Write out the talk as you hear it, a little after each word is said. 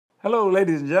Hello,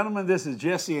 ladies and gentlemen. This is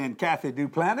Jesse and Kathy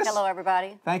Duplantis. Hello,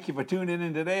 everybody. Thank you for tuning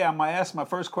in today. I'm going to ask my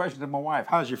first question to my wife.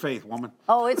 How's your faith, woman?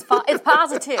 Oh, it's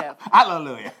positive.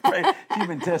 Hallelujah. She's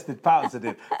been tested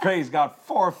positive. Praise God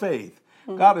for faith.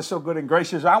 God is so good and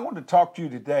gracious. I want to talk to you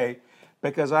today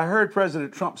because I heard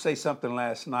President Trump say something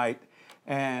last night,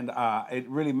 and it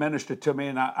really ministered to me,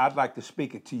 and I'd like to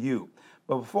speak it to you.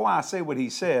 But before I say what he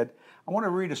said, I want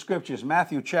to read the scriptures.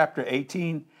 Matthew chapter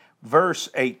 18, verse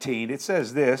 18. It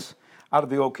says this, out of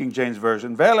the old King James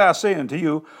Version, "Verily I say unto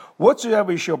you,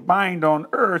 whatsoever you shall bind on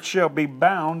earth shall be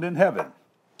bound in heaven,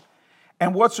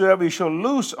 and whatsoever you shall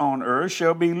loose on earth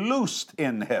shall be loosed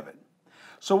in heaven."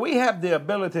 So we have the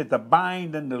ability to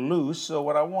bind and to loose. So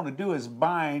what I want to do is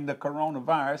bind the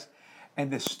coronavirus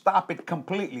and to stop it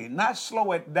completely, not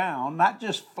slow it down, not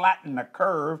just flatten the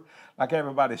curve like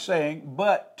everybody's saying,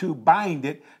 but to bind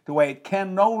it the way it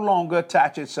can no longer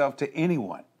attach itself to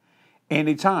anyone,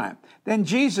 anytime. Then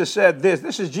Jesus said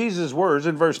this is Jesus' words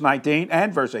in verse 19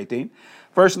 and verse 18.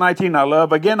 Verse 19 I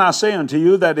love, "Again I say unto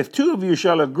you that if two of you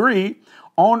shall agree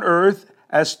on earth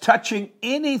as touching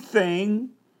anything,"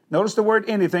 notice the word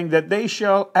anything, "that they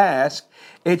shall ask,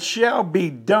 it shall be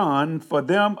done for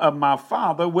them of my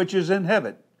Father which is in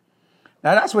heaven."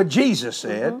 Now that's what Jesus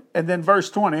said. And then verse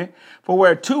 20, "For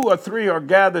where two or three are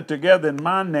gathered together in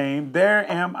my name, there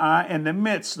am I in the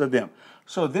midst of them."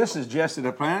 So this is Jesse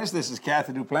Duplantis, this is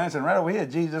Kathy Duplantis, and right over here,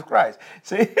 Jesus Christ.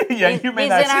 See, you may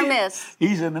not see He's in our it. midst.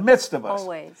 He's in the midst of us.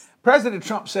 Always. President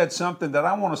Trump said something that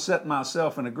I want to set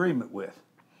myself in agreement with.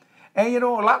 And you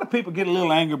know, a lot of people get a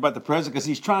little angry about the president because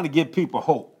he's trying to give people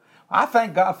hope. I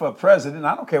thank God for a president.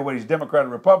 I don't care whether he's Democrat or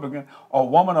Republican or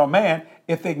woman or man,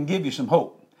 if they can give you some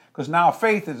hope. Because now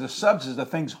faith is the substance of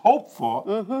things hoped for.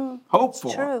 Hope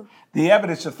for. True. The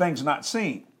evidence of things not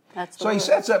seen. That's So he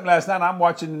said something last night. I'm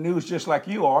watching the news just like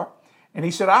you are. And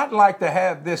he said, "I'd like to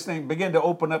have this thing begin to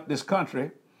open up this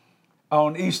country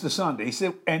on Easter Sunday." He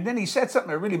said, and then he said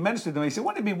something that really ministered to me. He said,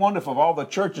 "Wouldn't it be wonderful if all the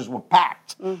churches were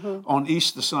packed on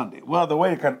Easter Sunday?" Well, the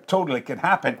way it totally could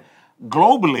happen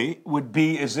globally would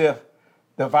be as if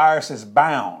the virus is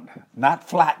bound, not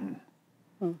flattened.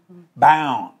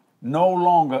 Bound, no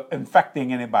longer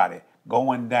infecting anybody,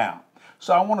 going down.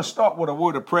 So I want to start with a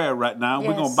word of prayer right now. We're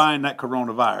going to Yes. bind that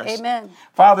coronavirus. Amen.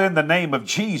 Father, in the name of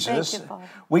Jesus, Thank you, Father.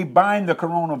 we bind the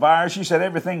coronavirus. You said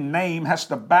everything name has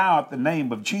to bow at the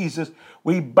name of Jesus.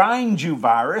 We bind you,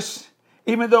 virus.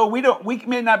 Even though we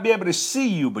may not be able to see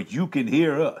you, but you can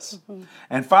hear us.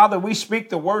 And Father, we speak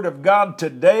the word of God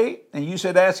today, and you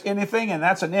said ask anything, and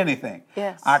that's an anything.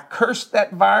 Yes. I curse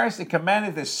that virus and command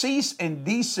it to cease and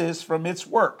desist from its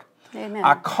work. Amen.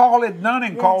 I call it none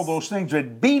and call Yes. those things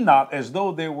that be not as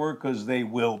though they were, because they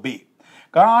will be.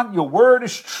 God, your word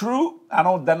is true. I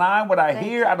don't deny what I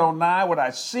hear. I don't deny what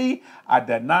I see. I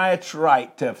deny its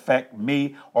right to affect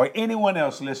me or anyone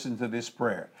else listening to this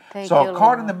prayer. Thank So you,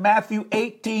 according Lord. to Matthew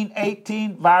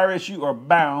 18:18, virus, you are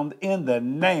bound in the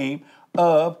name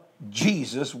of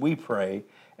Jesus, we pray.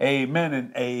 Amen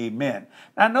and amen.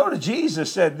 Now notice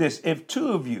Jesus said this, if two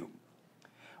of you,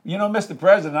 you know, Mr.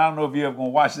 President, I don't know if you're ever going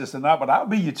to watch this or not, but I'll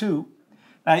be you too.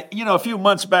 Now, you know, a few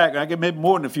months back, I guess maybe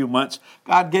more than a few months,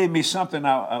 God gave me something,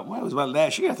 well, it was about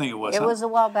last year, I think it was. It was a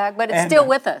while back, but it's And, still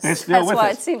with us. It's still That's with why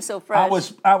us. it seems so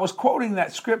fresh. I was quoting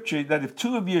that scripture that if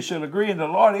two of you shall agree, and the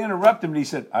Lord interrupted me, he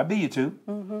said, "I'll be you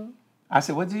two." I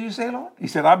said, "What did you say, Lord?" He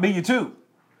said, "I'll be you two."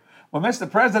 Well, Mr.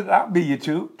 President, I'll be you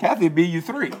two. Kathy will be you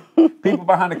three. People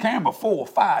behind the camera, 4,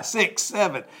 5, 6,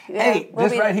 7, 8, we'll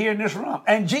just be- right here in this room.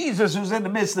 And Jesus who's in the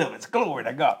midst of it. Glory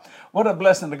to God. What a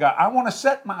blessing to God. I want to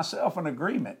set myself in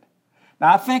agreement.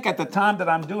 Now, I think at the time that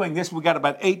I'm doing this, we got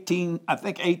about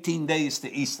 18 days to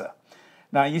Easter.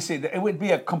 Now, you see, it would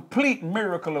be a complete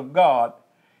miracle of God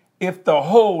if the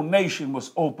whole nation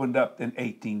was opened up in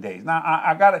 18 days. Now,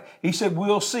 I got it. He said,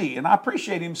 we'll see. And I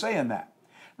appreciate him saying that.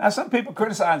 Now, some people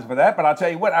criticize him for that, but I'll tell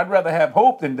you what, I'd rather have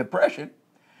hope than depression.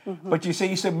 But you see,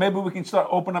 he said, maybe we can start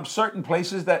opening up certain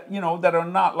places that, you know, that are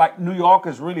not, like New York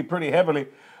is really pretty heavily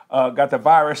got the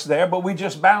virus there, but we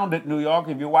just bound it, New York.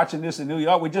 If you're watching this in New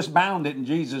York, we just bound it in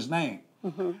Jesus' name.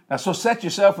 Now, so set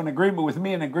yourself in agreement with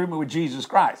me, in agreement with Jesus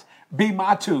Christ. Be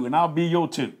my two, and I'll be your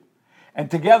two. And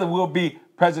together we'll be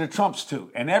President Trump's two,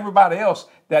 and everybody else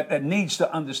that needs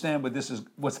to understand what this is,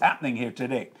 what's happening here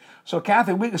today. So,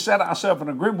 Kathy, we can set ourselves in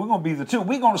agreement. We're going to be the two.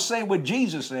 We're going to say what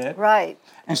Jesus said, Right.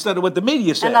 instead of what the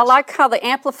media says. And I like how the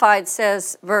Amplified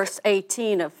says, verse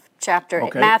 18 of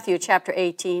Matthew chapter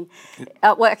 18.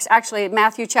 Actually,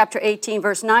 Matthew chapter 18,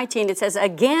 verse 19, it says,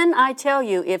 "Again I tell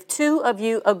you, if two of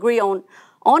you agree on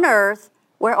earth,"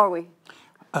 where are we?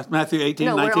 Matthew 18,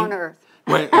 No, 19? we're on earth.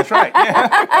 Well, that's right.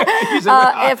 Yeah. He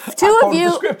said, if two of you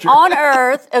on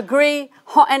earth agree,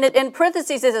 and in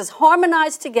parentheses it says,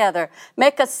 harmonize together,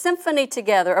 make a symphony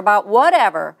together about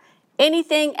whatever,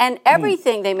 anything and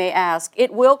everything they may ask,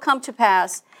 it will come to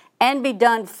pass and be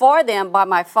done for them by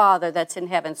my Father that's in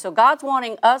heaven. So God's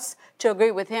wanting us to agree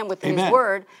with him with his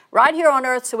word right here on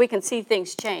earth so we can see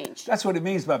things change. That's what it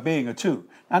means by being a two.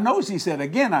 Now notice he said,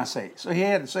 again I say. So he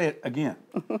had to say it again.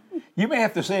 You may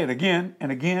have to say it again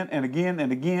and again and again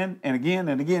and again and again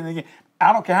and again and again.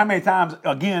 I don't care how many times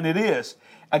again it is.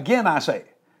 Again I say.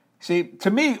 See,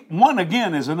 to me, one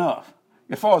again is enough,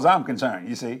 as far as I'm concerned,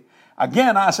 you see.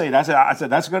 Again, I said,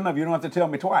 that's good enough. You don't have to tell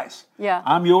me twice. Yeah.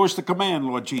 I'm yours to command,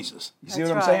 Lord Jesus. You see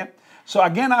what I'm saying? So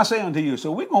again, I say unto you.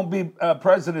 So we're going to be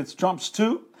President Trump's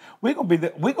two. We're going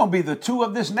to be the two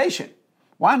of this nation.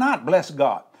 Why not? Bless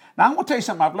God. Now, I'm going to tell you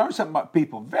something. I've learned something about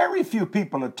people. Very few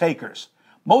people are takers.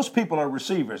 Most people are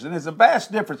receivers. And there's a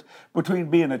vast difference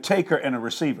between being a taker and a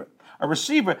receiver. A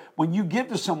receiver, when you give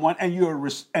to someone and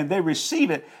they receive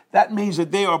it, that means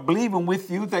that they are believing with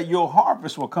you that your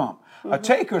harvest will come. Mm-hmm. A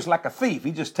taker is like a thief.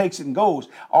 He just takes it and goes.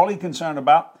 All he's concerned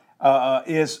about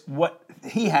is what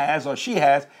he has or she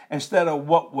has instead of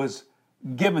what was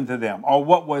given to them or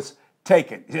what was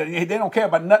taken. They don't care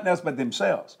about nothing else but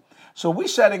themselves. So we're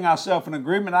setting ourselves in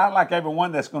agreement. I'd like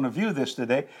everyone that's going to view this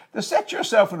today to set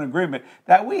yourself in agreement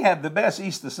that we have the best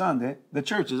Easter Sunday the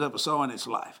church has ever saw in its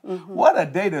life. Mm-hmm. What a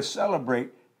day to celebrate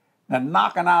the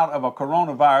knocking out of a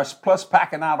coronavirus plus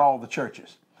packing out all the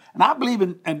churches. And I believe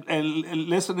in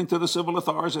listening to the civil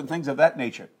authorities and things of that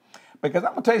nature. Because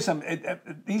I'm going to tell you something,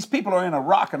 these people are in a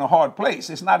rock and a hard place.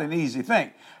 It's not an easy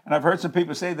thing. And I've heard some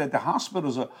people say that the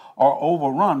hospitals are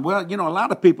overrun. Well, you know, a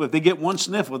lot of people, if they get one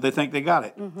sniffle, they think they got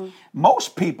it. Mm-hmm.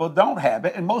 Most people don't have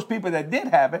it. And most people that did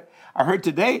have it, I heard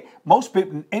today, most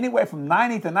people, anywhere from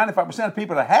 90 to 95% of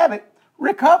people that have it,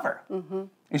 recover. Mm-hmm.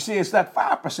 You see, it's that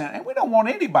 5%, and we don't want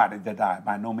anybody to die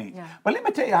by no means. Yeah. But let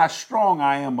me tell you how strong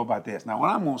I am about this. Now, what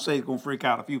I'm going to say is going to freak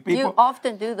out a few people. You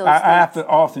often do those things. I have to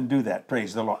often do that,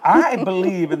 praise the Lord. I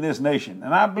believe in this nation,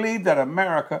 and I believe that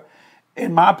America,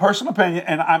 in my personal opinion,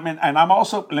 and I'm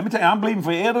also, let me tell you, I'm believing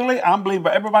for Italy, I'm believing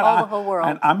for everybody. All the whole world.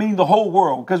 And I mean the whole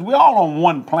world, because we're all on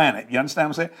one planet, you understand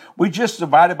what I'm saying? We're just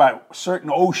divided by certain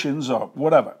oceans or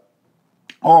whatever,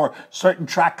 or certain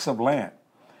tracts of land.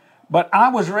 But I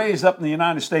was raised up in the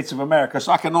United States of America,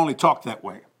 so I can only talk that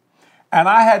way. And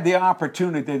I had the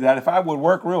opportunity that if I would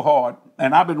work real hard,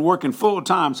 and I've been working full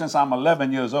time since I'm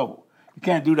 11 years old. You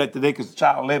can't do that today because of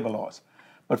child labor laws.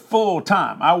 But full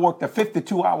time, I worked a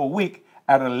 52-hour week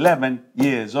at 11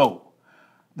 years old.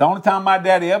 The only time my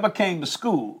daddy ever came to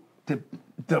school to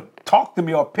talk to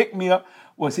me or pick me up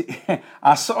was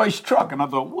I saw his truck and I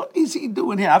thought, what is he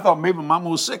doing here? I thought maybe Mama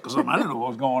was sick or something. I didn't know what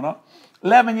was going on.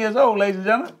 11 years old, ladies and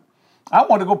gentlemen. I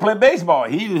wanted to go play baseball.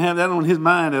 He didn't have that on his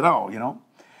mind at all, you know.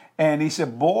 And he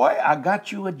said, boy, I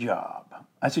got you a job.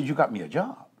 I said, you got me a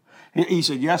job? He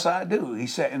said, yes, I do. He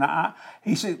said,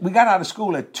 he said, we got out of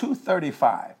school at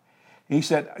 2:35. He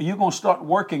said, you're going to start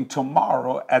working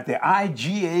tomorrow at the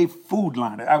IGA food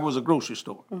line. That was a grocery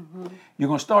store. Mm-hmm. You're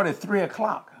going to start at 3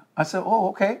 o'clock. I said, oh,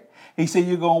 okay. He said,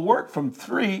 you're going to work from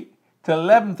 3 to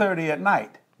 11:30 at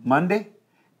night, Monday,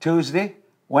 Tuesday,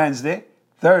 Wednesday,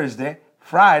 Thursday,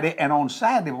 Friday, and on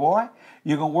Saturday, boy,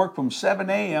 you're going to work from 7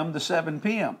 a.m. to 7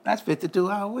 p.m. That's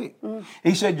 52-hour week. Mm.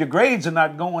 He said, your grades are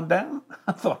not going down.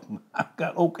 I thought, my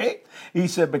God, okay. He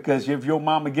said, because if your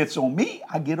mama gets on me,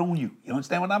 I get on you. You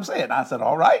understand what I'm saying? I said,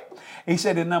 all right. He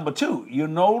said, and number two,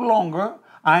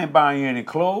 I ain't buying you any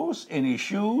clothes, any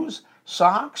shoes,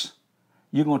 socks.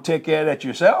 You're going to take care of that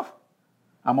yourself.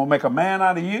 I'm going to make a man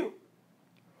out of you.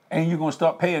 And you're going to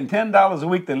start paying $10 a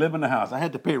week to live in the house. I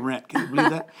had to pay rent. Can you believe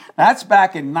that? That's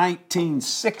back in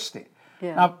 1960.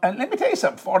 Yeah. Now, and let me tell you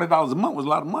something. $40 a month was a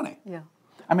lot of money. Yeah.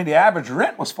 I mean, the average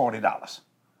rent was $40.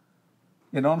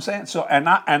 You know what I'm saying? So, and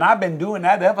I've been doing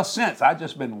that ever since. I've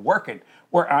just been working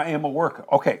where I am a worker.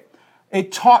 Okay.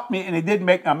 It taught me, and it did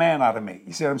make a man out of me.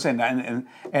 You see what I'm saying?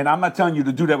 And I'm not telling you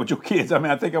to do that with your kids. I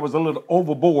mean, I think I was a little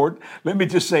overboard. Let me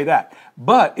just say that.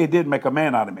 But it did make a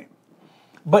man out of me.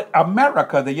 But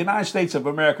America, the United States of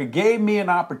America, gave me an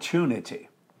opportunity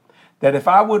that if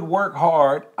I would work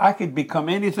hard, I could become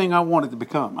anything I wanted to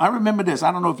become. I remember this.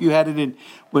 I don't know if you had it in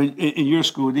your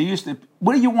school. They used to,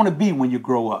 what do you want to be when you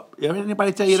grow up?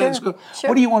 Anybody tell you that in school? Sure.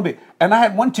 What do you want to be? And I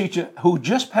had one teacher who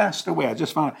just passed away. I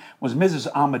just found out, was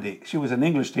Mrs. Amadi. She was an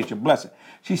English teacher, bless her.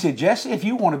 She said, Jesse, if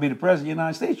you want to be the president of the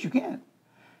United States, you can.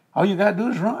 All you got to do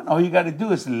is run. All you got to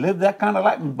do is live that kind of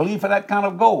life and believe for that kind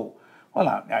of goal. Well,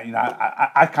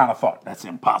 I kind of thought that's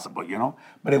impossible,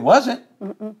 but it wasn't.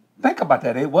 Think about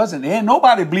that. It wasn't. And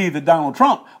nobody believed that Donald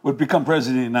Trump would become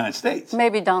president of the United States.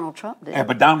 Maybe Donald Trump did. Yeah,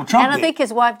 but Donald Trump and I did. think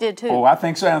his wife did too. Oh, I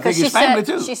think so. And I think his family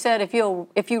too. She said, if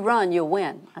you run, you'll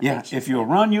win. If you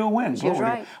run, you'll win. She was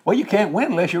right. Well, you can't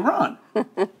win unless you run.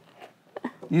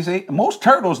 You see, most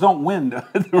turtles don't win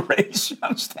the race, you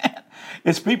understand?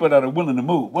 It's people that are willing to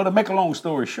move. Well, to make a long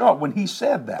story short, when he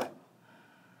said that,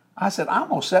 I said, I'm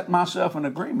going to set myself in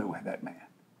agreement with that man.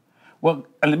 Well,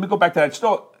 let me go back to that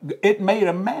story. It made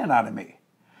a man out of me.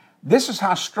 This is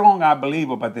how strong I believe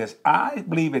about this. I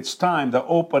believe it's time to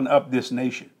open up this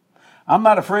nation. I'm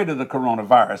not afraid of the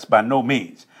coronavirus by no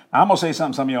means. I'm going to say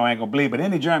something some of y'all ain't going to believe, but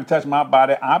any germ touch my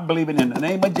body, I believe it in the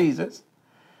name of Jesus,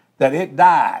 that it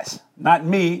dies. Not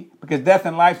me, because death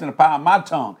and life is in the power of my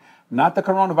tongue, not the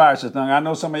coronavirus tongue. I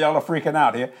know some of y'all are freaking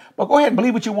out here, but go ahead and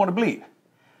believe what you want to believe.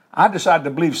 I decided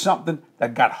to believe something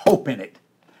that got hope in it,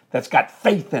 that's got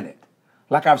faith in it.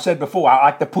 Like I've said before, I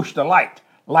like to push the light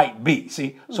be,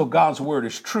 see? So God's word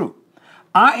is true.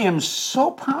 I am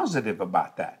so positive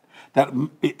about that.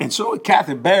 And so is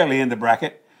Kathy Barely in the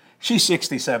bracket. She's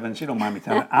 67. She don't mind me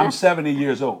telling you. I'm 70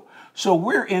 years old. So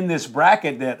we're in this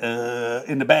bracket that,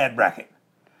 in the bad bracket.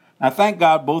 Now, thank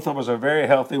God both of us are very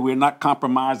healthy. We're not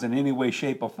compromised in any way,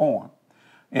 shape, or form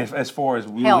as far as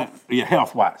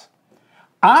health-wise.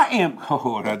 I am,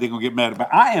 they're going to get mad about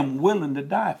it. I am willing to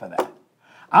die for that.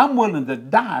 I'm willing to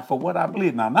die for what I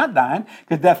believe. Now, I'm not dying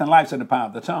because death and life's in the power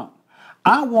of the tongue.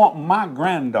 I want my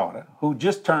granddaughter, who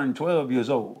just turned 12 years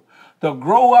old, to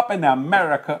grow up in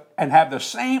America and have the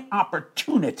same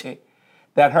opportunity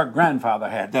that her grandfather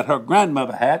had, that her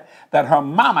grandmother had, that her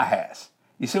mama has.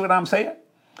 You see what I'm saying?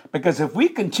 Because if we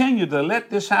continue to let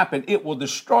this happen, it will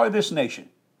destroy this nation.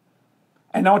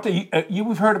 And I want to,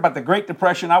 you've heard about the Great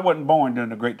Depression. I wasn't born during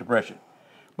the Great Depression.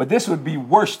 But this would be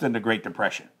worse than the Great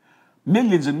Depression.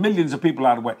 Millions and millions of people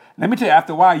out of the way. Let me tell you,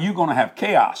 after a while, you're going to have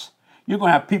chaos. You're going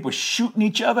to have people shooting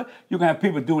each other. You're going to have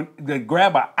people they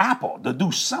grab an apple to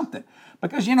do something.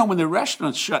 Because, when the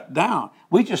restaurants shut down,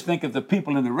 we just think of the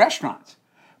people in the restaurants.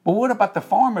 But what about the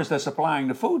farmers that are supplying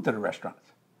the food to the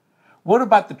restaurants? What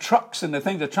about the trucks and the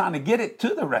things that are trying to get it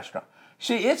to the restaurant?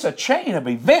 See, it's a chain of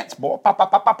events, boy.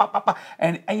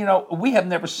 And we have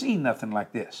never seen nothing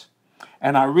like this.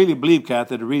 And I really believe,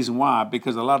 Kathy, the reason why,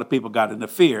 because a lot of people got into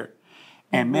fear.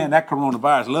 And man, that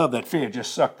coronavirus, love that fear,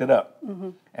 just sucked it up.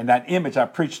 And that image I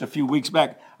preached a few weeks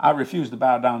back, I refuse to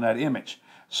bow down that image.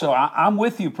 So I'm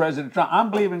with you, President Trump. I'm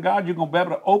believing God you're going to be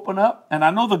able to open up. And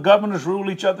I know the governors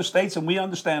rule each other's states, and we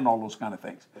understand all those kind of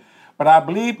things. But I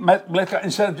believe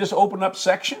instead of just open up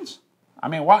sections, I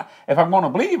mean, why? If I'm going to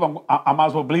believe, I might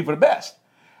as well believe for the best.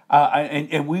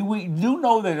 And we do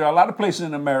know that there are a lot of places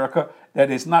in America that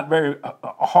it's not very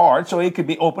hard, so it could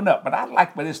be opened up. But I'd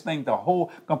like for this thing to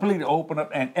completely open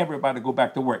up and everybody go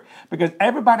back to work. Because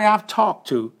everybody I've talked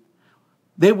to,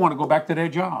 they want to go back to their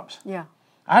jobs. Yeah.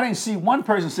 I didn't see one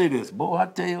person say this. Boy, I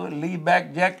tell you what, leave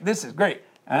back, Jack, this is great.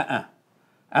 And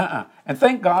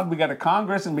thank God we got a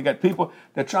Congress and we got people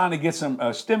that are trying to get some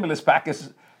stimulus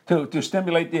packages to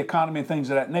stimulate the economy and things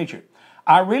of that nature.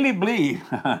 I really believe,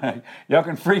 y'all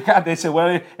can freak out. They say,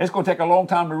 well, it's going to take a long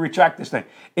time to retract this thing.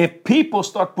 If people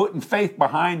start putting faith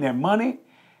behind their money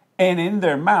and in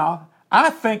their mouth, I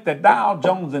think the Dow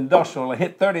Jones Industrial will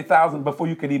hit 30,000 before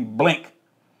you could even blink.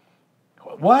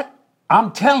 What?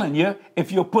 I'm telling you,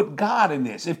 if you'll put God in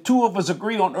this, if two of us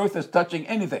agree on earth is touching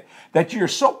anything, that you're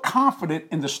so confident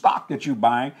in the stock that you're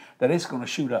buying that it's going to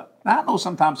shoot up. Now, I know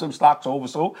sometimes some stocks are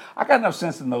oversold. I got enough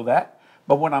sense to know that.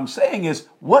 But what I'm saying is,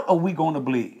 what are we going to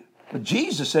believe? But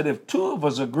Jesus said, if two of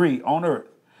us agree on earth.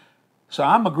 So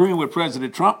I'm agreeing with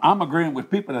President Trump. I'm agreeing with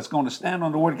people that's going to stand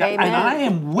on the word of God. Amen. And I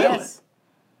am willing. Yes.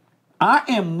 I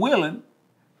am willing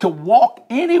to walk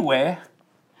anywhere,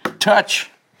 touch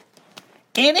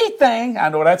anything. I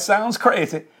know that sounds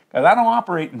crazy because I don't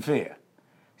operate in fear.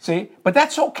 See, but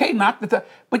that's okay not to touch.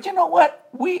 But you know what?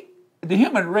 The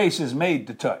human race is made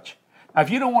to touch. Now, if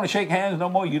you don't want to shake hands no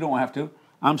more, you don't have to.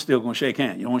 I'm still going to shake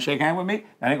hands. You don't want to shake hands with me?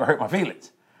 That ain't going to hurt my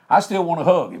feelings. I still want to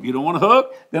hug. If you don't want to hug,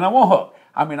 then I won't hug.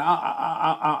 I mean,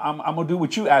 I'm going to do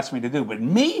what you asked me to do. But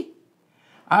me,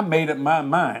 I made up my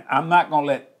mind. I'm not going to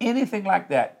let anything like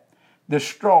that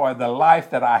destroy the life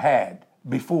that I had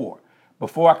before.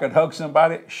 Before I could hug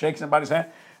somebody, shake somebody's hand.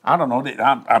 I don't know.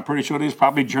 I'm pretty sure there's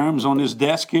probably germs on this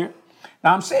desk here.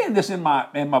 Now, I'm saying this in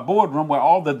my boardroom where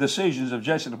all the decisions of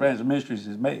Jesse Duplantis Ministries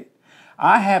is made.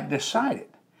 I have decided,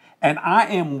 and I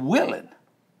am willing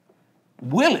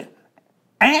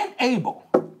and able,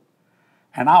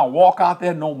 and I'll walk out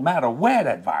there no matter where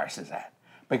that virus is at.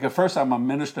 Because first, I'm a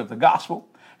minister of the gospel.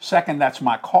 Second, that's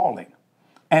my calling.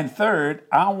 And third,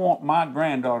 I want my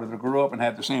granddaughter to grow up and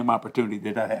have the same opportunity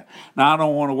that I have. Now, I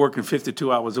don't want to work in 52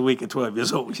 hours a week at 12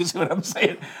 years old. You see what I'm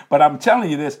saying? But I'm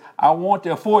telling you this, I want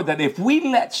to afford that. If we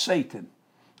let Satan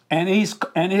and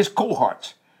his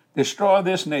cohorts destroy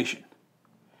this nation,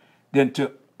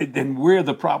 then we're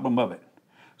the problem of it.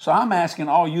 So I'm asking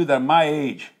all you that are my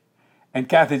age, and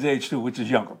Kathy's age too, which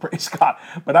is younger, praise God.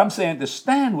 But I'm saying to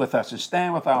stand with us and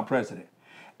stand with our president.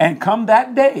 And come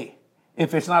that day,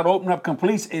 if it's not open up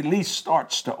complete, at least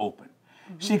starts to open.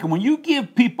 See, when you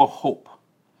give people hope,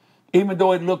 even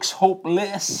though it looks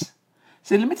hopeless,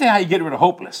 see, let me tell you how you get rid of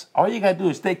hopeless. All you got to do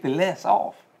is take the less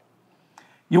off.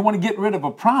 You want to get rid of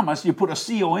a promise, you put a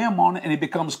COM on it and it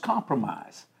becomes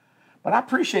compromise. But I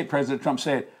appreciate President Trump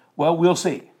said, well, we'll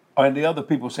see. And the other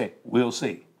people say, we'll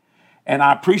see. And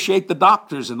I appreciate the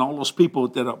doctors and all those people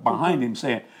that are behind him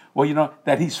saying, well, you know,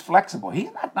 that he's flexible. He's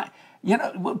not, you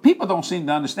know, people don't seem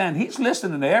to understand. He's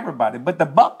listening to everybody, but the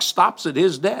buck stops at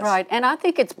his desk. Right, and I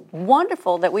think it's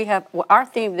wonderful that we have, our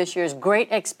theme this year is great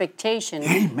expectation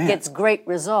gets great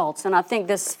results. And I think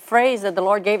this phrase that the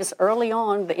Lord gave us early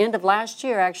on, the end of last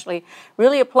year actually,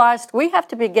 really applies. We have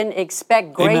to begin to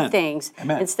expect great things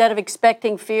instead of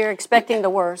expecting fear, expecting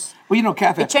the worst. Well, you know,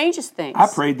 Kathy, it changes things. I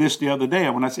prayed this the other day.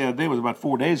 When I say the other day, it was about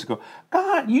 4 days ago.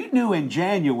 God, you knew in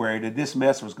January that this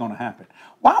mess was going to happen.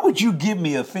 Why would you give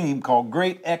me a theme called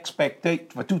Great Expectation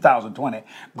for 2020?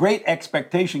 Great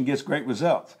expectation gets great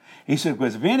results. He said,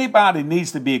 because if anybody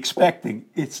needs to be expecting,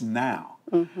 it's now.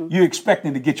 You're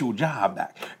expecting to get your job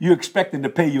back. You're expecting to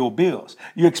pay your bills.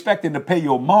 You're expecting to pay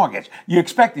your mortgage. You're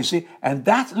expecting, see, and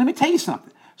that's, let me tell you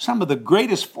something. Some of the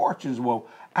greatest fortunes were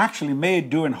actually made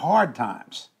during hard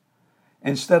times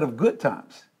instead of good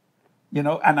times. You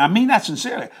know, and I mean that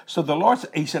sincerely. So the Lord,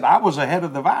 he said, I was ahead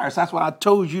of the virus. That's why I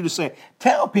told you to say,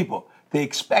 tell people to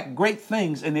expect great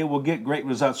things and they will get great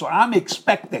results. So I'm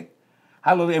expecting.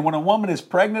 Hallelujah. And when a woman is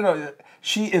pregnant,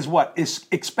 she is what? Is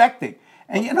expecting.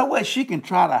 And you know what? She can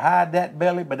try to hide that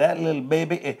belly, but that little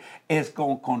baby is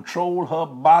going to control her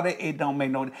body. It don't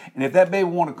make no. And if that baby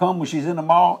want to come when she's in the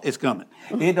mall, it's coming.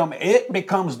 It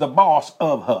becomes the boss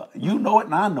of her. You know it,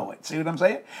 and I know it. See what I'm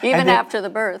saying? Even after the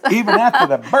birth. Even after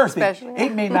the birth, Especially.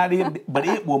 it may not even, but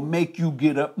it will make you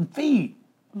get up and feed.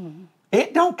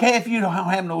 It don't care if you don't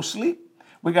have no sleep.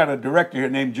 We got a director here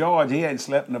named George. He hadn't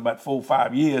slept in about 4 or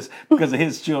 5 years because of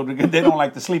his children. They don't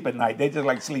like to sleep at night. They just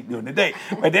like to sleep during the day.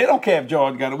 But they don't care if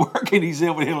George got to work and he's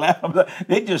over here laughing.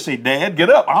 They just say, Dad, get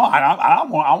up. I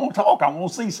want to talk. I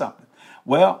want to see something.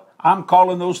 Well, I'm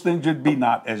calling those things that be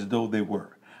not as though they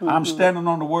were. I'm standing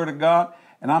on the word of God.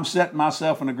 And I'm setting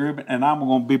myself in agreement, and I'm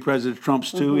going to be President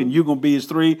Trump's 2, and you're going to be his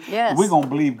 3. Yes. We're going to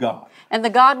believe God. And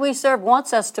the God we serve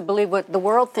wants us to believe what the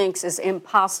world thinks is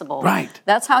impossible. Right.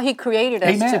 That's how he created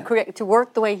us, to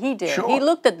work the way he did. Sure. He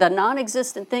looked at the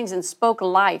non-existent things and spoke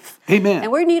life. Amen.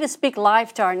 And we need to speak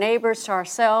life to our neighbors, to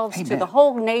ourselves, to the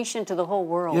whole nation, to the whole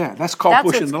world. Yeah, that's called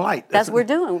pushing the light. That's what we're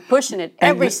doing. We're pushing it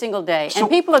every single day. So,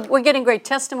 and we're getting great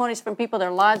testimonies from people.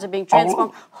 Their lives are being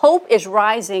transformed. Hope is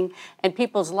rising, and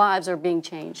people's lives are being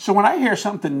changed. So when I hear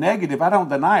something negative, I don't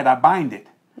deny it. I bind it.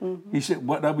 He said,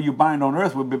 whatever you bind on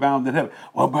earth will be bound in heaven.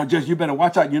 Well, but just you better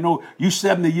watch out. You know, you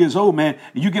 70 years old, man,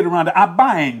 and you get around it. I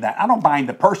bind that. I don't bind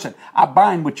the person. I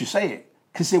bind what you say.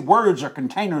 Because words are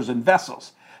containers and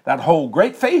vessels that hold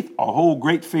great faith or hold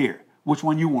great fear. Which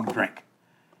one you want to drink?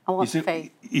 I want the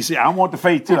faith. You see, I want the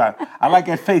faith too. I like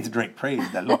that faith drink. Praise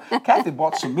the Lord. Kathy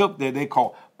bought some milk there they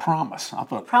call Promise. I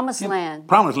thought, Promised Land.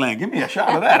 Promised Land. Give me a shot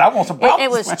of that. I want some Promise It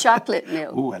was Land. chocolate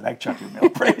milk. Ooh, I like chocolate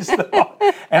milk. Praise the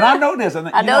Lord. And I know this. And,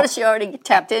 I noticed you already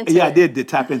tapped into it. Yeah, I did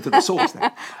tap into the source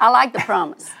there. I like the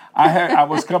promise. I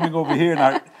was coming over here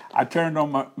and I turned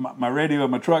on my radio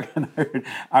in my truck and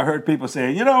I heard people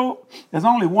saying, you know, there's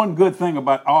only one good thing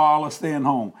about all of staying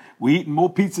home. We eating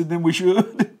more pizza than we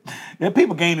should. And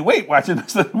people gaining weight watching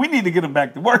us. We need to get them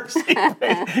back to work.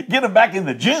 Get them back in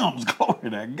the gyms. Glory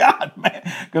to God, man.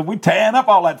 Because we tearing up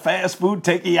all that fast food,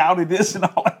 taking out of this and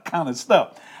all that kind of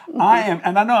stuff.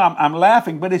 And I know I'm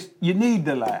laughing, but you need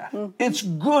to laugh. It's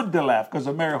good to laugh because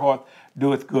a merry heart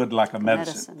doeth good like a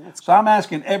medicine. So I'm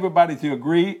asking everybody to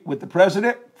agree with the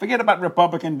president. Forget about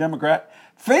Republican, Democrat.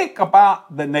 Think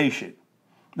about the nation.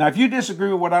 Now, if you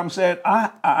disagree with what I'm saying,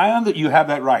 you have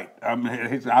that right.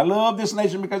 I love this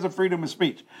nation because of freedom of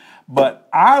speech. But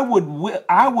I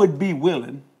would be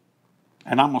willing,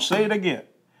 and I'm going to say it again,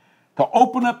 to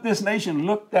open up this nation,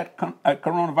 look at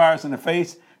coronavirus in the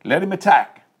face, let him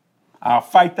attack. I'll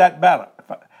fight that battle.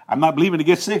 I'm not believing to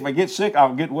get sick. If I get sick,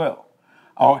 I'll get well.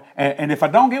 And if I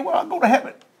don't get well, I'll go to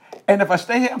heaven. And if I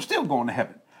stay here, I'm still going to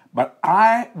heaven. But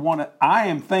I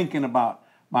am thinking about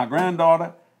my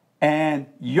granddaughter and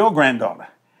your granddaughter.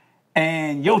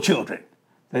 and your children,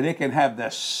 that they can have the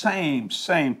same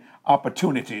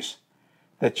opportunities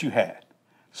that you had.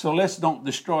 So let's don't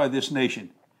destroy this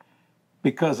nation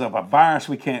because of a virus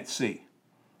we can't see.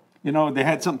 You know, they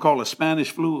had something called a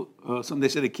Spanish flu. They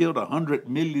said it killed 100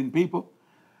 million people.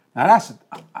 Now that's,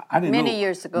 I didn't know. Many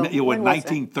years ago. What, When was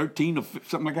it? 1913 or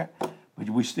something like that? But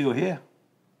we still here.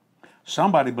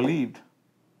 Somebody believed.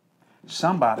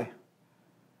 Somebody.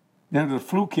 Then the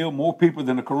flu killed more people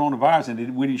than the coronavirus,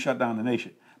 and we didn't shut down the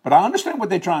nation. But I understand what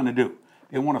they're trying to do.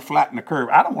 They want to flatten the curve.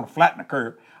 I don't want to flatten the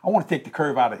curve. I want to take the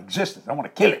curve out of existence. I want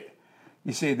to kill it.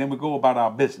 You see, then we go about our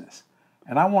business.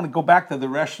 And I want to go back to the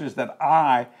restaurants that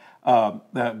I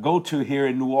go to here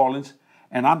in New Orleans,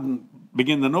 and I'm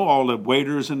beginning to know all the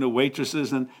waiters and the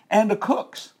waitresses and the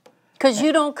cooks. Because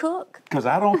you don't cook. Because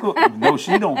I don't cook. No,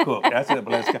 she don't cook. That's it,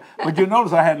 bless God. But you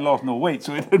notice I hadn't lost no weight,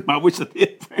 so it didn't matter which I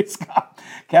did, praise God.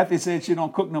 Kathy said she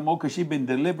don't cook no more because she's been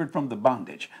delivered from the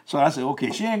bondage. So I said,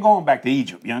 okay, she ain't going back to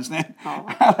Egypt, you understand? Oh.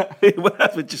 Well,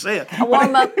 that's what you said.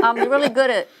 I'm really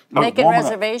good at making warming up.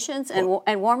 reservations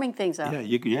and warming things up.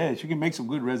 Yeah, she can make some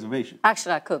good reservations.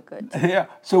 Actually, I cook good. Yeah,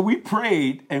 so we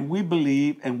prayed and we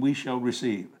believe and we shall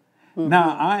receive.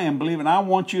 Now, I am believing. I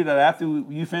want you that after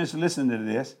you finish listening to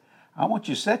this, I want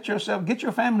you to set yourself, get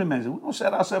your family members. We're going to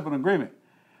set ourselves in agreement.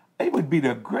 It would be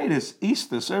the greatest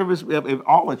Easter service if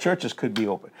all the churches could be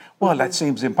open. Well, that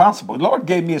seems impossible. The Lord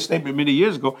gave me a statement many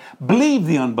years ago. Believe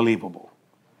the unbelievable.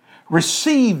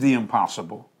 Receive the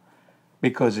impossible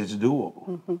because it's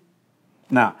doable.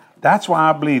 Now, that's why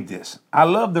I believe this. I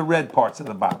love the red parts of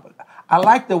the Bible. I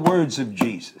like the words of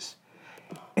Jesus.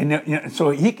 And so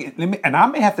he can, and I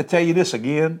may have to tell you this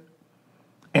again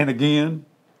and again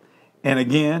and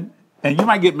again. And you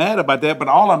might get mad about that, but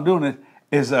all I'm doing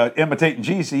is imitating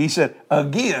Jesus. He said,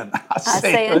 again, I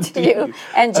say unto you.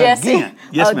 And Jesse, again.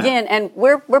 Yes, again, ma'am. and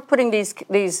we're putting these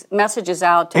messages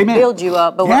out to Amen. build you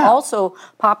up, but Yeah. we're also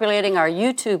populating our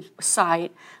YouTube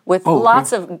site with Oh,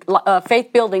 lots of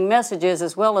faith-building messages,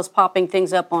 as well as popping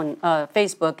things up on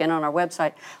Facebook and on our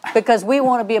website, because we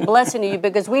want to be a blessing to you,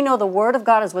 because we know the Word of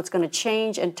God is what's going to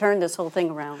change and turn this whole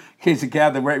thing around. Casey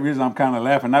Gather, the right reason I'm kind of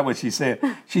laughing, not what she said.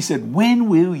 She said, when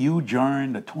will you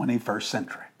join the 21st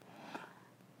century?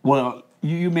 Well,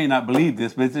 you may not believe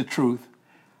this, but it's the truth.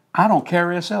 I don't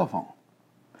carry a cell phone.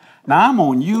 Now, I'm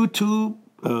on YouTube,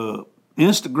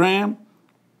 Instagram,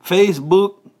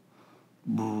 Facebook,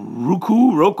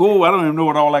 Roku, I don't even know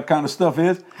what all that kind of stuff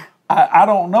is. I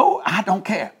don't know. I don't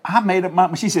care. I made up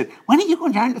my. She said, when are you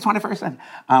going to join the 21st century?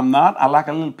 I'm not. I like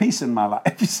a little peace in my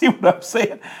life. You see what I'm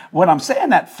saying? What I'm saying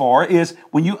that for is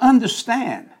when you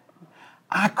understand,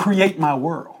 I create my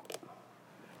world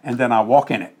and then I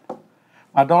walk in it.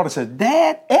 My daughter says,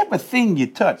 Dad, everything you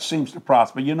touch seems to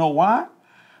prosper. You know why?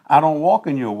 I don't walk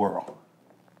in your world.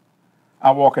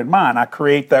 I walk in mine. I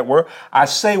create that world. I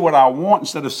say what I want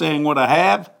instead of saying what I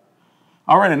have.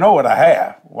 I already know what I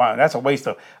have. Wow, that's a waste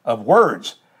of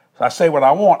words. So I say what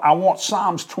I want. I want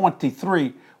Psalms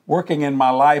 23 working in my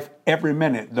life every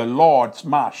minute. The Lord's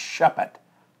my shepherd.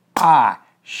 I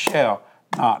shall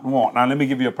not want. Now, let me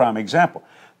give you a prime example.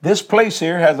 This place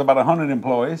here has about 100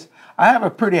 employees. I have a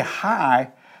pretty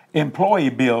high employee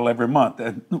bill every month,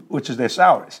 which is their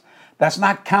salaries. That's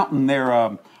not counting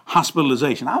their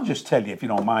hospitalization. I'll just tell you if you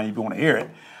don't mind, if you want to hear it.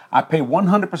 I pay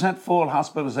 100% full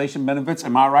hospitalization benefits.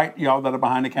 Am I right, y'all that are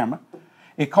behind the camera?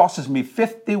 It costs me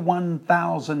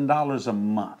 $51,000 a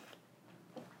month.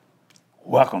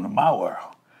 Welcome to my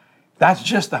world. That's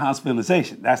just the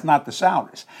hospitalization. That's not the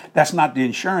salaries. That's not the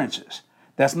insurances.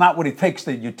 That's not what it takes,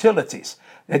 the utilities.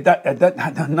 That's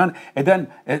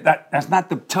not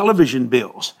the television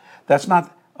bills. That's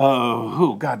not,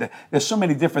 there's so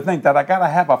many different things that I got to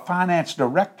have a finance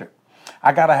director.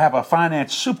 I got to have a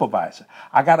finance supervisor.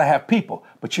 I got to have people.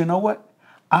 But you know what?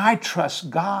 I trust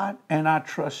God and I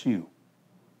trust you.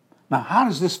 Now, how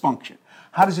does this function?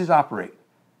 How does this operate?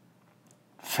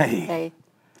 Faith. Faith.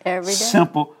 Every day.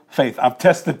 Simple faith. I've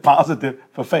tested positive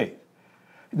for faith.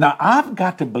 Now, I've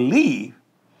got to believe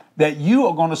that you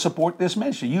are going to support this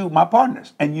ministry, you, my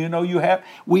partners. And you know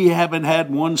we haven't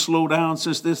had one slowdown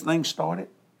since this thing started.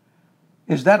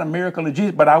 Is that a miracle of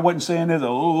Jesus? But I wasn't saying this,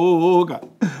 oh God,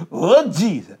 oh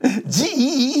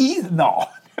Jesus, no.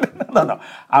 No.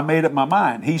 I made up my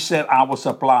mind. He said, I will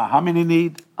supply. How many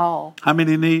need? Oh. How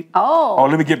many need? Oh,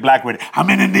 let me get black with it. How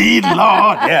many need,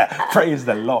 Lord? Yeah, praise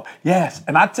the Lord. Yes,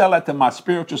 and I tell that to my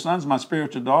spiritual sons, my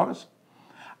spiritual daughters.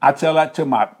 I tell that to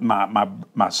my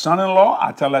son-in-law.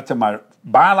 I tell that to my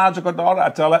biological daughter. I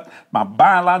tell that my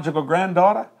biological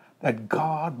granddaughter that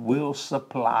God will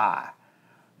supply.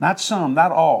 Not some,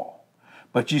 not all.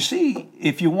 But you see,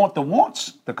 if you want the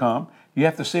wants to come, You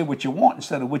have to say what you want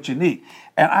instead of what you need.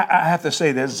 And I have to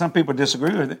say this, some people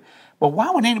disagree with it, but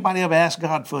why would anybody ever ask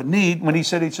God for a need when he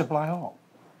said he'd supply all?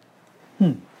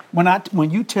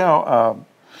 When you tell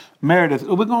Meredith,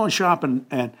 we're going shopping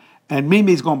and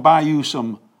Mimi's going to buy you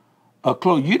some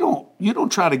clothes, you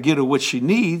don't try to get her what she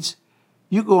needs.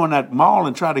 You go in that mall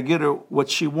and try to get her what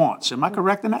she wants. Am I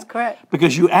correct in that? That's correct.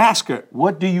 Because you ask her,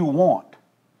 what do you want?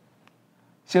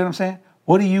 See what I'm saying?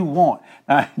 What do you want?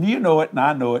 Now, you know it, and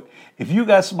I know it. If you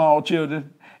got small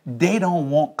children, they don't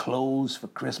want clothes for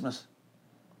Christmas.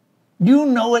 You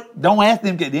know it. Don't ask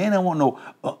them. They don't want no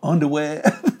underwear.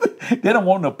 They don't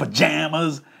want no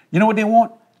pajamas. You know what they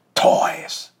want?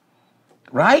 Toys.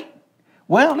 Right?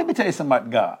 Well, let me tell you something about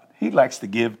God. He likes to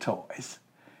give toys.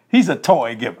 He's a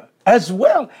toy giver as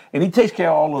well. And he takes care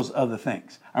of all those other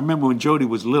things. I remember when Jody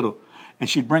was little and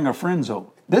she'd bring her friends over.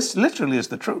 This literally is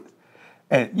the truth.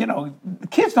 And, you know, the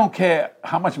kids don't care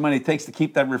how much money it takes to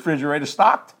keep that refrigerator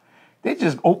stocked. They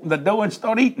just open the door and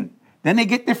start eating. Then they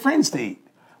get their friends to eat.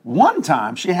 One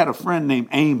time, she had a friend named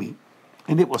Amy,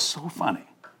 and it was so funny.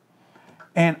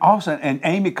 And all of a sudden, and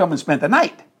Amy come and spent the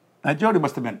night. Now, Jody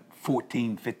must have been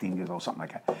 14, 15 years old, something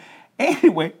like that.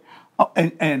 Anyway,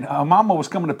 and her mama was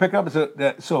coming to pick up.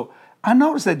 So I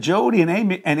noticed that Jody and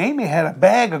Amy had a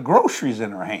bag of groceries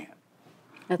in her hand.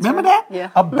 That's Remember right. that?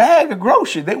 Yeah. A bag of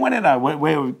groceries. They went in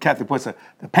where Kathy puts the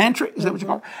pantry. Is that what you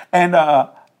call it? And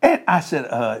I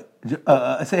said,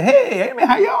 hey, Amy,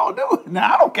 how y'all doing?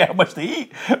 Now I don't care how much to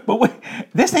eat, but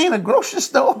this ain't a grocery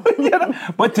store. You know?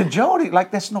 But to Jody,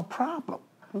 like that's no problem.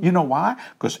 You know why?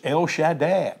 Because El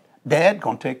Shaddad, Dad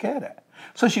gonna take care of that.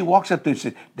 So she walks up to and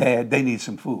says, Dad, they need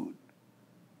some food.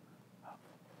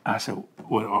 I said,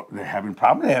 well, they're having a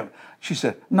problem. She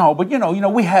said, no, but you know,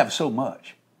 we have so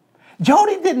much.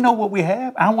 Jody didn't know what we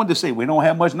have. I wanted to say we don't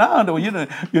have much now. Though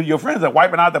your friends are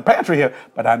wiping out the pantry here,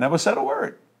 but I never said a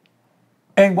word.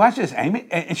 And watch this, Amy.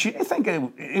 And she didn't think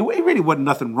it really wasn't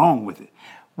nothing wrong with it.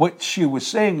 What she was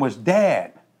saying was,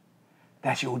 Dad,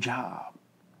 that's your job.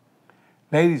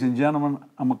 Ladies and gentlemen,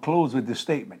 I'm gonna close with this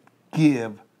statement: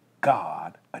 give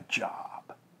God a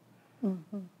job.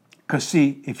 Because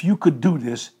see, if you could do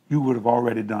this, you would have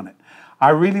already done it. I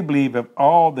really believe if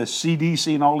all the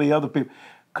CDC and all the other people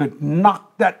could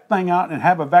knock that thing out and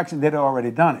have a vaccine, they'd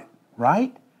already done it,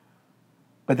 right?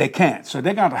 But they can't. So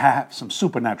they're going to have some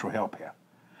supernatural help here.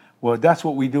 Well, that's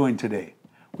what we're doing today.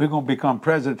 We're going to become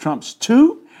President Trump's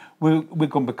two. We're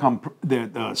going to become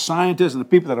the scientists and the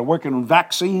people that are working on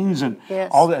vaccines and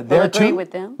all that. We'll agree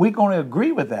with them. We're going to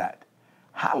agree with that.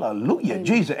 Hallelujah,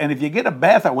 Jesus. And if you get a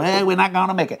bath, well, we're not going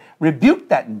to make it. Rebuke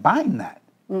that and bind that.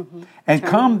 And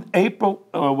come April,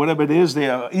 or whatever it is,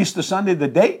 the Easter Sunday, the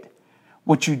date,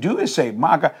 what you do is say,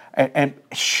 my God, and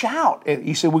shout. And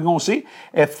he said, we're going to see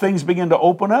if things begin to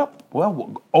open up. Well,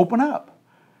 we'll open up.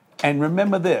 And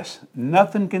remember this,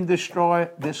 nothing can destroy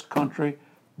this country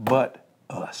but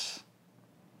us.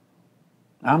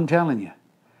 I'm telling you,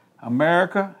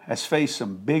 America has faced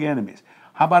some big enemies.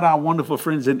 How about our wonderful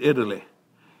friends in Italy?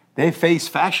 They face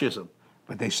fascism,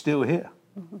 but they're still here.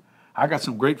 I got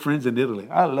some great friends in Italy.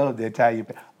 I love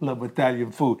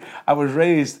Italian food. I was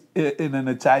raised in an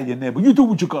Italian neighborhood. You do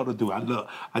what you got to do.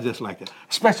 I just like it,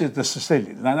 especially the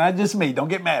Sicilians. And not just me. Don't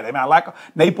get mad at me. I like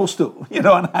Naples too. And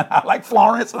I like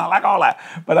Florence and I like all that.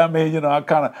 But I mean,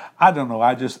 I don't know.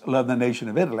 I just love the nation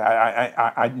of Italy.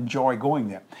 I enjoy going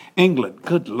there. England,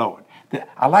 good Lord.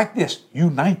 I like this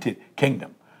United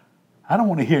Kingdom. I don't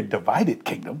want to hear divided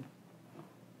kingdom.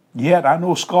 Yet I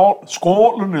know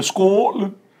Scotland is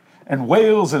Scotland. And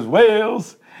Wales is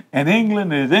Wales, and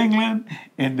England is England,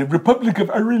 and the Republic of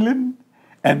Ireland,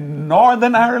 and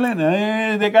Northern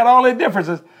Ireland, they got all their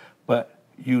differences, but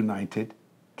United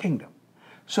Kingdom.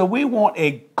 So we want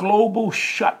a global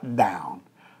shutdown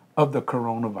of the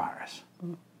coronavirus.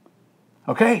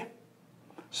 Okay?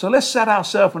 So let's set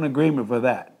ourselves in agreement for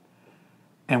that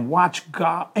and watch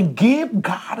God and give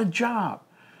God a job,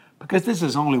 because this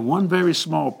is only one very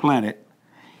small planet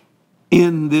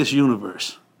in this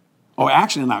universe. Or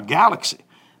actually in our galaxy.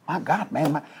 My God,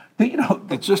 man.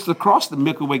 It's just across the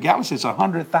Milky Way galaxy, it's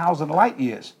 100,000 light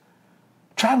years.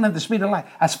 Traveling at the speed of light.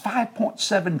 That's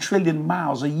 5.7 trillion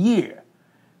miles a year.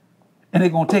 And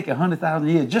they're going to take 100,000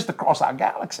 years just across our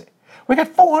galaxy. We got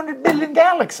 400 billion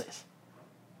galaxies.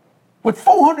 With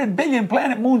 400 billion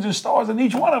planet, moons, and stars in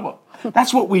each one of them.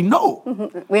 That's what we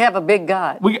know. We have a big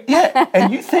God.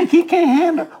 And you think he can't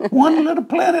handle one little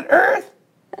planet Earth?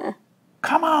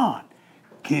 Come on.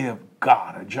 Give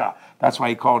God a job. That's why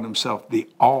he called himself the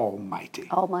Almighty.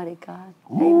 Almighty God.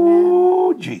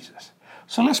 Ooh, Jesus.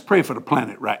 So let's pray for the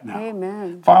planet right now.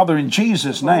 Amen. Father, in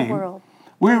Jesus' name,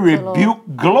 we rebuke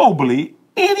globally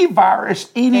any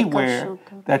virus anywhere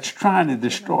that's trying to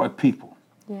destroy people.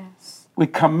 Yes. We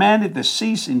command it to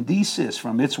cease and desist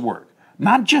from its work.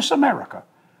 Not just America,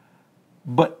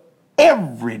 but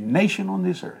every nation on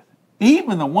this earth.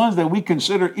 Even the ones that we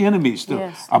consider enemies to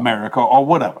Yes. America or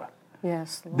whatever.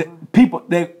 Yes, Lord.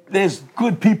 There's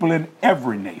good people in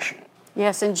every nation.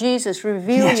 Yes, and Jesus,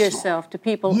 reveal Yes, yourself to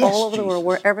people Yes, all over the world,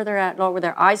 Jesus. wherever they're at, Lord, where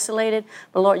they're isolated.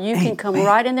 But Lord, you can come Amen.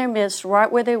 right in their midst,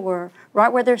 right where they were, right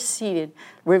where they're seated.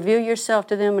 Reveal yourself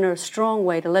to them in a strong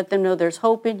way to let them know there's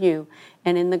hope in you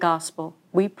and in the gospel.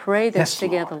 We pray this Yes,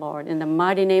 together, Lord, in the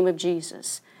mighty name of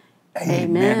Jesus. Amen.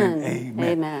 Amen. And amen.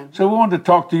 Amen. So we wanted to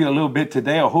talk to you a little bit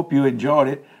today. I hope you enjoyed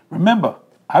it. Remember,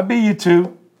 I'll be you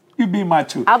two. You be my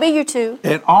two. I'll be you too.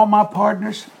 And all my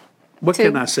partners, what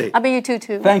can I say? I'll be you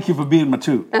too. Thank you for being my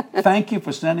two. Thank you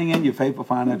for sending in your faithful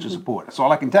financial support. That's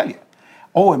all I can tell you.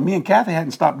 Oh, and me and Kathy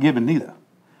hadn't stopped giving neither.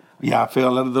 Yeah, I feel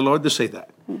led of the Lord to say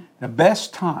that. The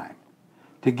best time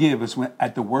to give is when,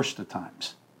 at the worst of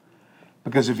times.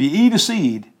 Because if you eat a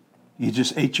seed, you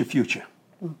just ate your future.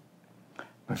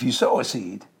 But if you sow a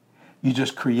seed, you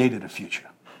just created a future.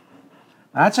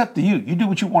 Now, that's up to you. You do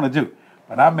what you want to do.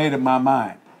 But I made up my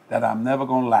mind that I'm never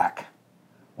going to lack.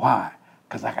 Why?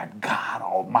 Because I got God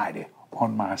Almighty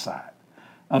on my side.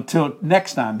 Until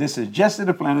next time, this is Jesse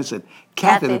the Planner said,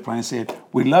 Kathy the Planner said,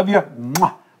 we love you.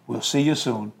 Mwah. We'll see you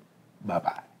soon.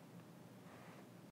 Bye-bye.